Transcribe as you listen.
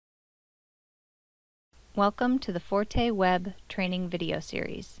Welcome to the ForteWEB training video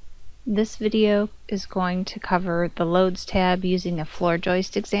series. This video is going to cover the Loads tab using a floor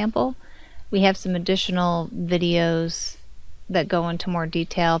joist example. We have some additional videos that go into more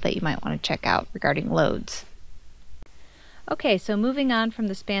detail that you might want to check out regarding loads. Okay, so moving on from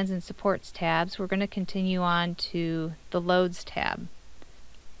the Spans and Supports tabs, we're going to continue on to the Loads tab.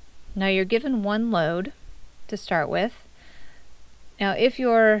 Now you're given one load to start with. Now if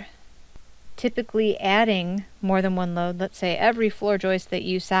you're typically adding more than one load, let's say every floor joist that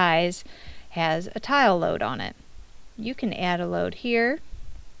you size has a tile load on it, you can add a load here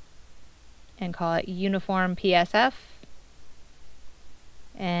and call it uniform PSF,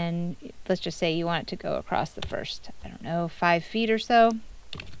 and let's just say you want it to go across the first, 5 feet or so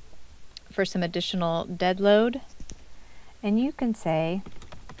for some additional dead load, and you can say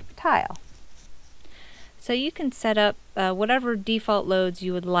tile. So you can set up whatever default loads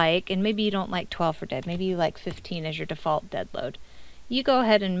you would like, and maybe you don't like 12 for dead, maybe you like 15 as your default dead load. You go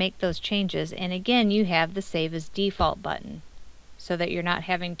ahead and make those changes, and again you have the Save as Default button so that you're not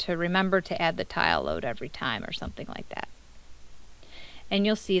having to remember to add the tile load every time or something like that. And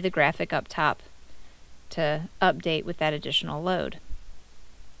you'll see the graphic up top to update with that additional load.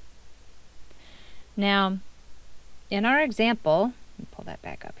 Now in our example, let me pull that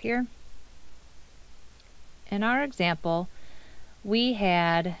back up here. In our example, we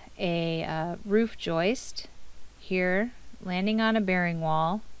had a roof joist here landing on a bearing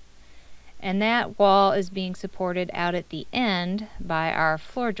wall, and that wall is being supported out at the end by our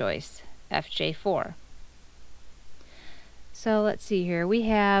floor joist, FJ4. So let's see here, we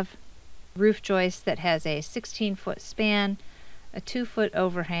have roof joist that has a 16-foot span, a 2-foot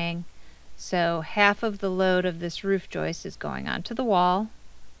overhang, so half of the load of this roof joist is going onto the wall,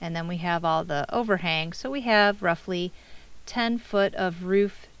 and then we have all the overhang, so we have roughly 10 foot of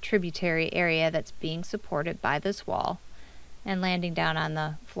roof tributary area that's being supported by this wall and landing down on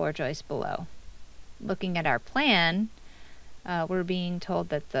the floor joist below. Looking at our plan, we're being told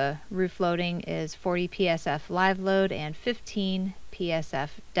that the roof loading is 40 PSF live load and 15 PSF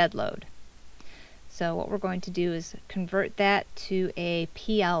dead load. So what we're going to do is convert that to a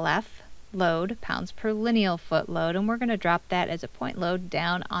PLF load, pounds per lineal foot load, and we're going to drop that as a point load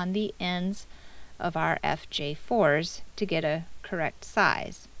down on the ends of our FJ4s to get a correct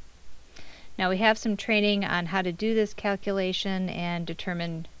size. Now we have some training on how to do this calculation and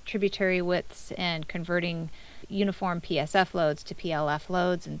determine tributary widths and converting uniform PSF loads to PLF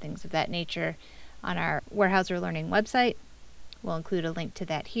loads and things of that nature on our Weyerhaeuser Learning website. We'll include a link to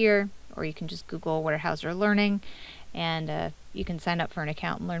that here, or you can just Google Weyerhaeuser Learning, and you can sign up for an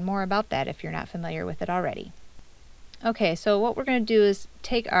account and learn more about that if you're not familiar with it already. Okay, so what we're going to do is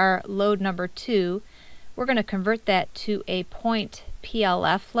take our load number 2, we're going to convert that to a point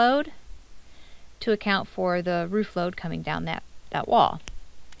PLF load to account for the roof load coming down that wall.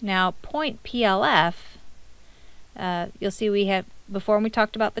 Now point PLF, you'll see we have, before when we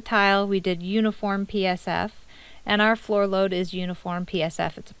talked about the tile, we did uniform PSF, and our floor load is uniform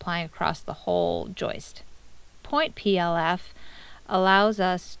PSF. It's applying across the whole joist. Point PLF allows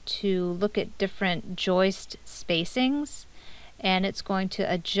us to look at different joist spacings, and it's going to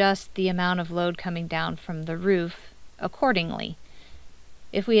adjust the amount of load coming down from the roof accordingly.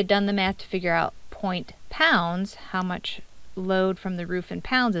 If we had done the math to figure out point pounds, how much load from the roof in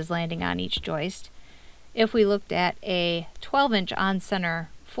pounds is landing on each joist, if we looked at a 12-inch on-center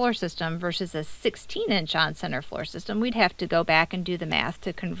floor system versus a 16-inch on-center floor system, we'd have to go back and do the math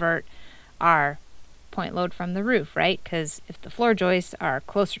to convert our point load from the roof, right? Because if the floor joists are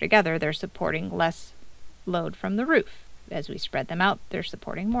closer together, they're supporting less load from the roof. As we spread them out, they're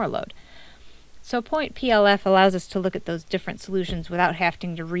supporting more load. So point PLF allows us to look at those different solutions without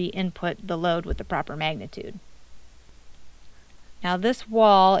having to re-input the load with the proper magnitude. Now this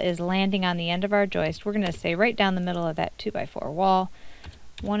wall is landing on the end of our joist. We're going to say right down the middle of that 2x4 wall,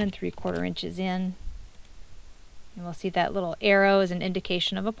 1 3/4 inches in. And we'll see that little arrow is an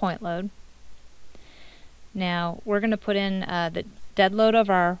indication of a point load. Now we're going to put in the dead load of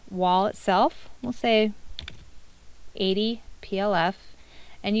our wall itself. We'll say 80 PLF,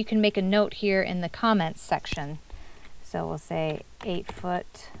 and you can make a note here in the comments section. So we'll say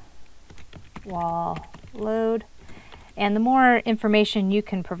 8-foot wall load, and the more information you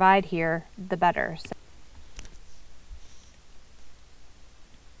can provide here, the better.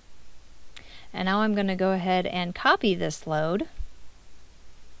 And now I'm going to go ahead and copy this load.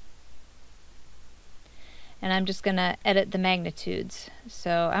 And I'm just going to edit the magnitudes.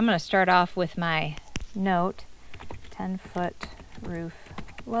 So I'm going to start off with my note, 10-foot roof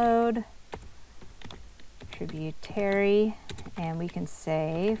load, tributary, and we can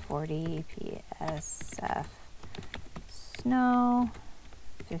say 40 PSF snow,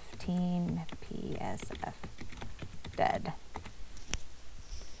 15 PSF dead.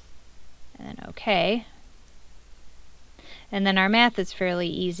 And then OK. And then our math is fairly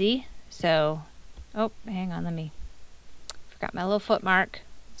easy. So, oh, hang on, forgot my little foot mark.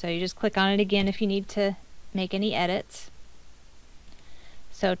 So you just click on it again if you need to make any edits.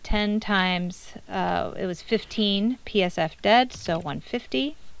 So 10 times, it was 15 PSF dead, so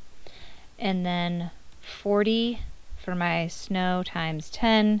 150. And then 40 for my snow times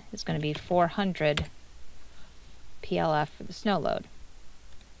 10 is going to be 400 PLF for the snow load.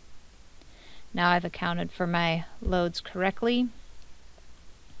 Now I've accounted for my loads correctly.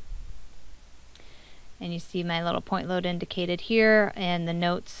 And you see my little point load indicated here, and the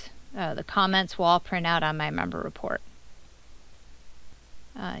notes, the comments will all print out on my member report.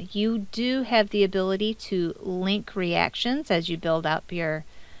 You do have the ability to link reactions as you build up your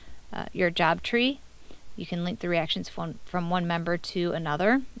job tree. You can link the reactions from one member to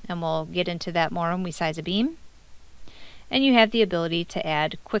another, and we'll get into that more when we size a beam. And you have the ability to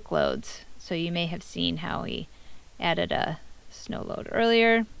add quick loads. So you may have seen how we added a snow load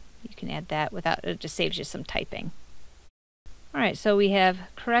earlier. You can add that without, it just saves you some typing. Alright, so we have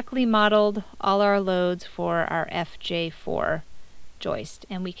correctly modeled all our loads for our FJ4 joist,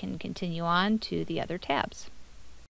 and we can continue on to the other tabs.